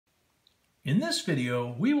In this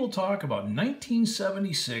video, we will talk about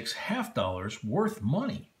 1976 half dollars worth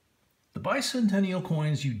money, the bicentennial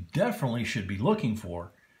coins you definitely should be looking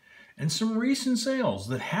for, and some recent sales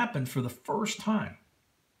that happened for the first time.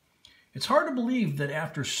 It's hard to believe that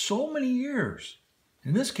after so many years,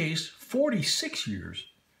 in this case 46 years,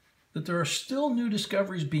 that there are still new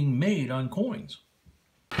discoveries being made on coins.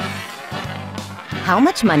 How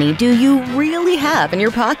much money do you really have in your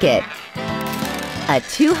pocket? A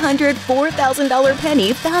 $204,000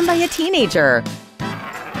 penny found by a teenager.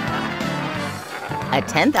 A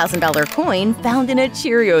 $10,000 coin found in a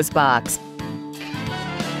Cheerios box.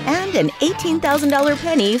 And an $18,000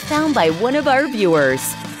 penny found by one of our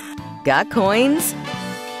viewers. Got coins?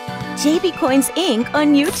 JB Coins Inc.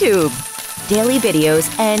 on YouTube. Daily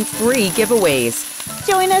videos and free giveaways.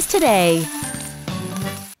 Join us today.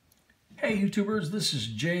 Hey YouTubers, this is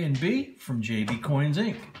J and B from JB Coins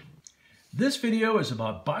Inc. This video is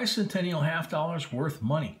about bicentennial half dollars worth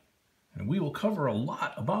money, and we will cover a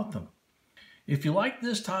lot about them. If you like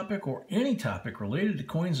this topic or any topic related to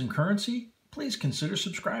coins and currency, please consider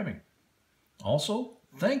subscribing. Also,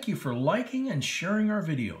 thank you for liking and sharing our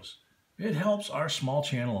videos. It helps our small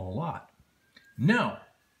channel a lot. Now,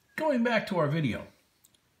 going back to our video.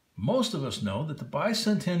 Most of us know that the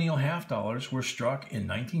bicentennial half dollars were struck in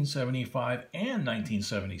 1975 and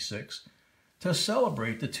 1976 to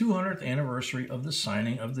celebrate the 200th anniversary of the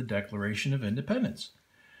signing of the Declaration of Independence.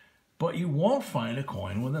 But you won't find a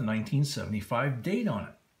coin with a 1975 date on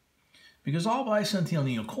it, because all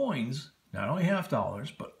bicentennial coins, not only half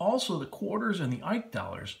dollars, but also the quarters and the Ike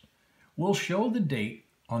dollars, will show the date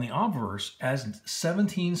on the obverse as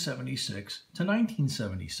 1776 to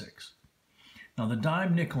 1976. Now the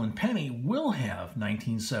dime, nickel, and penny will have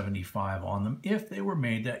 1975 on them if they were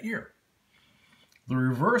made that year. The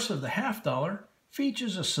reverse of the half dollar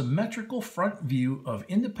features a symmetrical front view of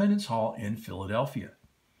Independence Hall in Philadelphia.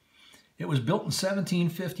 It was built in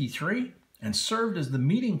 1753 and served as the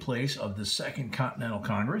meeting place of the Second Continental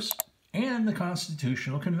Congress and the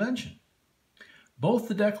Constitutional Convention. Both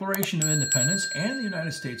the Declaration of Independence and the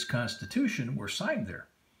United States Constitution were signed there.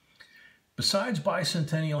 Besides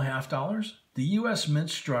bicentennial half dollars, the U.S. Mint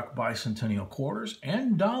struck bicentennial quarters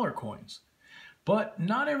and dollar coins. But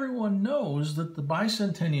not everyone knows that the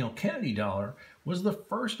bicentennial Kennedy dollar was the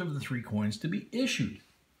first of the three coins to be issued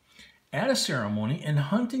at a ceremony in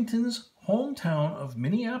Huntington's hometown of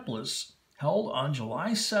Minneapolis held on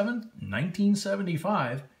July 7,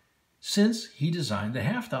 1975, since he designed the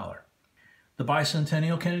half dollar. The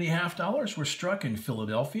bicentennial Kennedy half dollars were struck in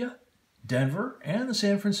Philadelphia, Denver, and the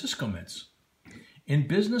San Francisco mints, in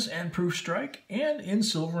business and proof strike and in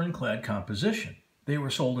silver and clad composition. They were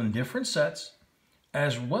sold in different sets,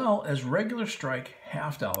 as well as regular strike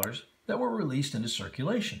half dollars that were released into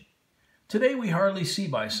circulation. Today we hardly see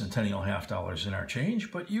bicentennial half dollars in our change,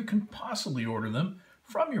 but you can possibly order them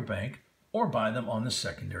from your bank or buy them on the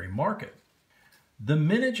secondary market. The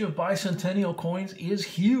mintage of bicentennial coins is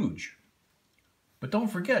huge. But don't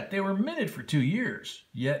forget, they were minted for 2 years,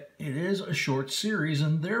 yet it is a short series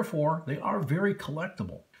and therefore they are very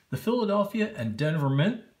collectible. The Philadelphia and Denver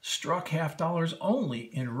Mint struck half dollars only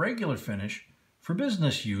in regular finish for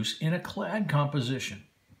business use in a clad composition.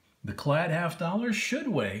 The clad half dollars should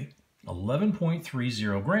weigh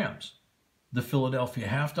 11.30 grams. The Philadelphia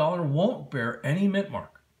half dollar won't bear any mint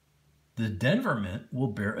mark. The Denver Mint will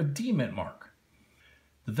bear a D mint mark.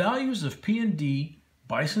 The values of P and D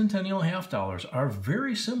bicentennial half dollars are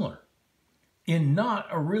very similar. In not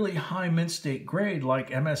a really high mint state grade like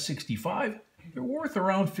MS65, they're worth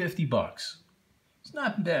around 50 bucks. It's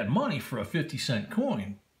not bad money for a 50-cent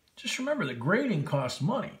coin. Just remember that grading costs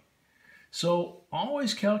money. So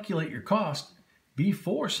always calculate your cost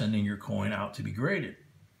before sending your coin out to be graded.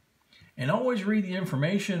 And always read the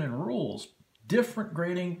information and rules. Different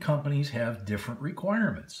grading companies have different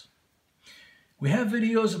requirements. We have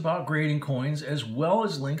videos about grading coins as well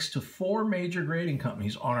as links to 4 major grading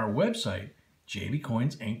companies on our website,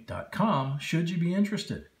 JBCOINSINC.com, should you be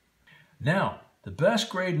interested. Now, the best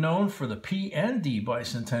grade known for the P and D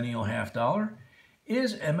bicentennial half dollar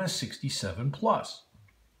is MS67 Plus,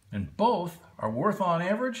 and both are worth on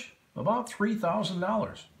average about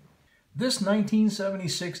 $3,000. This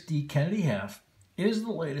 1976 D Kennedy half is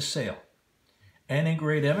the latest sale, and in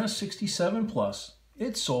grade MS67 Plus,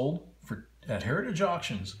 it sold at Heritage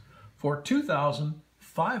Auctions for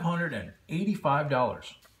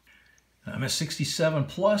 $2,585. MS67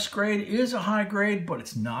 Plus grade is a high grade, but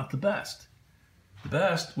it's not the best. The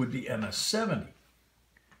best would be MS70,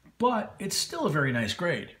 but it's still a very nice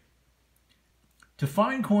grade. To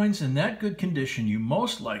find coins in that good condition, you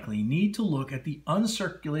most likely need to look at the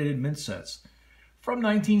uncirculated mint sets from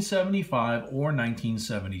 1975 or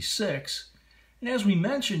 1976. And as we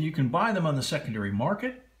mentioned, you can buy them on the secondary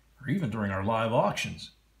market or even during our live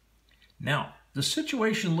auctions. Now, the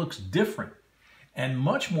situation looks different and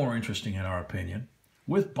much more interesting in our opinion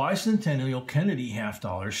with Bicentennial Kennedy half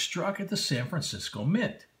dollars struck at the San Francisco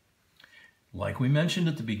Mint. Like we mentioned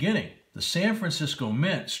at the beginning, the San Francisco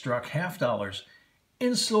Mint struck half dollars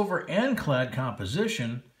in silver and clad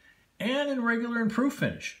composition and in regular and proof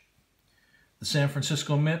finish. The San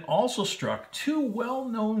Francisco Mint also struck two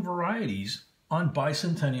well-known varieties on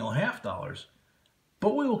Bicentennial half dollars,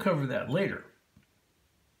 but we will cover that later.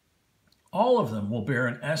 All of them will bear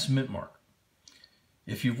an S mint mark.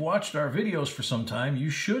 If you've watched our videos for some time, you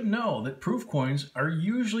should know that proof coins are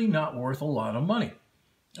usually not worth a lot of money,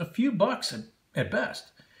 a few bucks at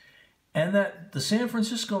best, and that the San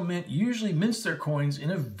Francisco Mint usually mints their coins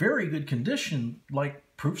in a very good condition, like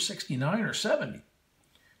proof 69 or 70.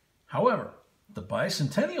 However, the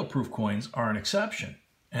Bicentennial proof coins are an exception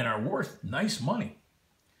and are worth nice money.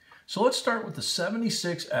 So let's start with the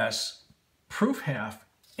 76S proof half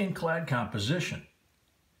in clad composition.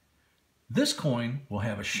 This coin will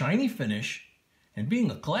have a shiny finish and being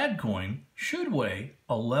a clad coin should weigh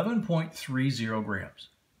 11.30 grams.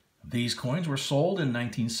 These coins were sold in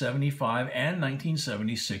 1975 and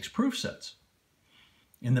 1976 proof sets.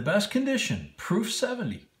 In the best condition, proof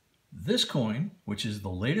 70, this coin, which is the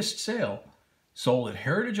latest sale, sold at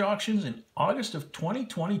Heritage Auctions in August of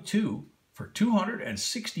 2022 for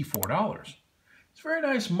 $264. It's very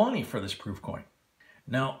nice money for this proof coin.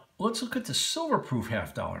 Now, let's look at the silver proof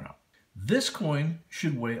half dollar now. This coin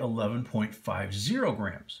should weigh 11.50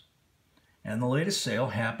 grams. And the latest sale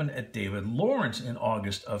happened at David Lawrence in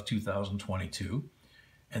August of 2022.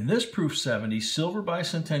 And this proof 70 silver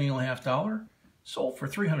Bicentennial half dollar sold for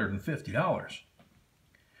 $350.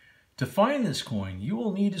 To find this coin, you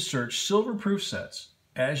will need to search silver proof sets,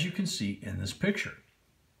 as you can see in this picture.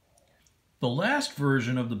 The last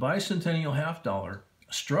version of the Bicentennial half dollar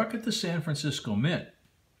struck at the San Francisco Mint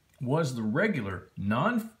was the regular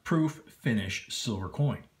non-proof finish silver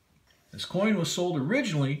coin. This coin was sold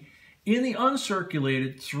originally in the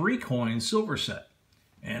uncirculated 3-coin silver set.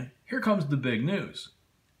 And here comes the big news.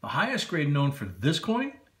 The highest grade known for this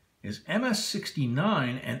coin is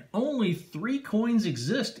MS69, and only 3 coins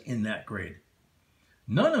exist in that grade.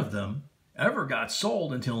 None of them ever got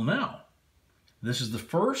sold until now. This is the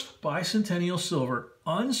first Bicentennial silver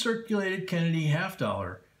uncirculated Kennedy half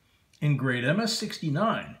dollar in grade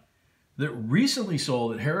MS69 that recently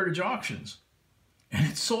sold at Heritage Auctions, and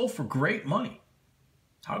it sold for great money.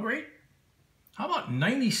 How great? How about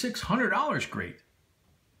 $9,600 great?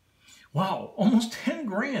 Wow, almost 10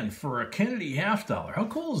 grand for a Kennedy half dollar. How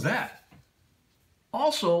cool is that?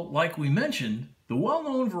 Also, like we mentioned, the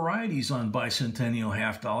well-known varieties on Bicentennial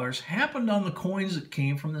half dollars happened on the coins that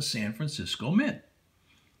came from the San Francisco Mint.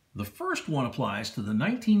 The first one applies to the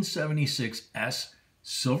 1976 S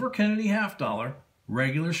Silver Kennedy half dollar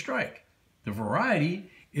regular strike. The variety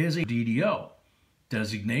is a DDO.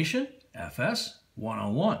 Designation FS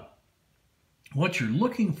 101. What you're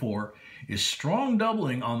looking for is strong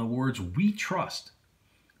doubling on the words "we trust."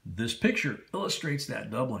 This picture illustrates that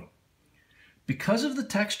doubling. Because of the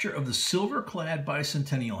texture of the silver-clad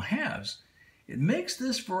Bicentennial halves, it makes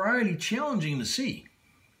this variety challenging to see.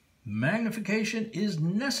 Magnification is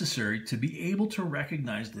necessary to be able to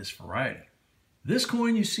recognize this variety. This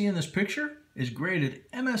coin you see in this picture is graded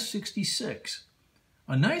MS66,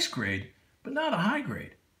 a nice grade, but not a high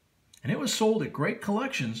grade. And it was sold at Great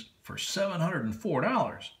Collections for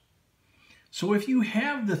 $704. So if you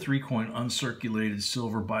have the 3-coin uncirculated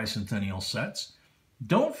silver Bicentennial sets,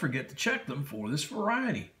 don't forget to check them for this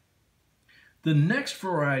variety. The next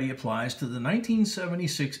variety applies to the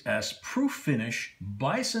 1976S proof finish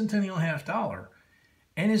Bicentennial half dollar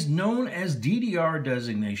and is known as DDR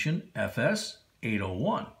designation FS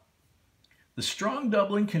 801. The strong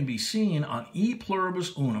doubling can be seen on E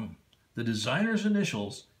pluribus unum, the designer's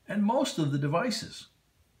initials, and most of the devices.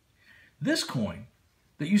 This coin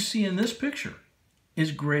that you see in this picture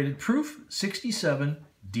is graded proof 67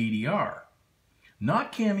 DDR,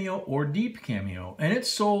 not cameo or deep cameo, and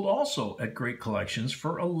it's sold also at Great Collections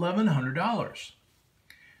for $1,100.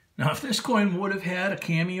 Now, if this coin would have had a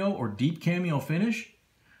cameo or deep cameo finish,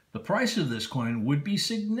 the price of this coin would be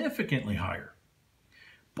significantly higher.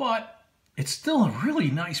 But it's still a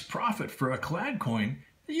really nice profit for a clad coin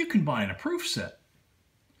that you can buy in a proof set.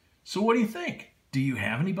 So what do you think? Do you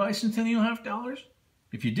have any Bicentennial half dollars?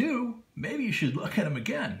 If you do, maybe you should look at them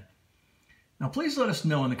again. Now please let us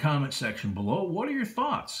know in the comment section below, what are your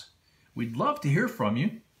thoughts? We'd love to hear from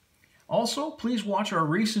you. Also, please watch our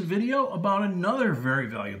recent video about another very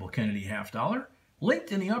valuable Kennedy half dollar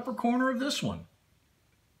linked in the upper corner of this one.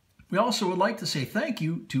 We also would like to say thank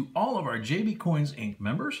you to all of our JB Coins Inc.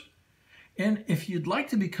 members. And if you'd like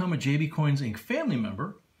to become a JB Coins Inc. family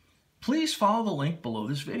member, please follow the link below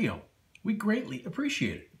this video. We greatly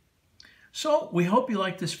appreciate it. So we hope you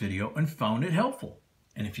liked this video and found it helpful.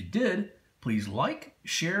 And if you did, please like,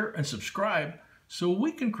 share, and subscribe so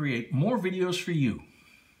we can create more videos for you.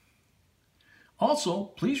 Also,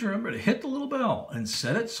 please remember to hit the little bell and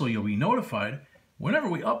set it so you'll be notified whenever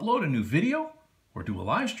we upload a new video or do a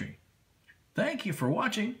live stream. Thank you for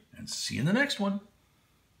watching and see you in the next one.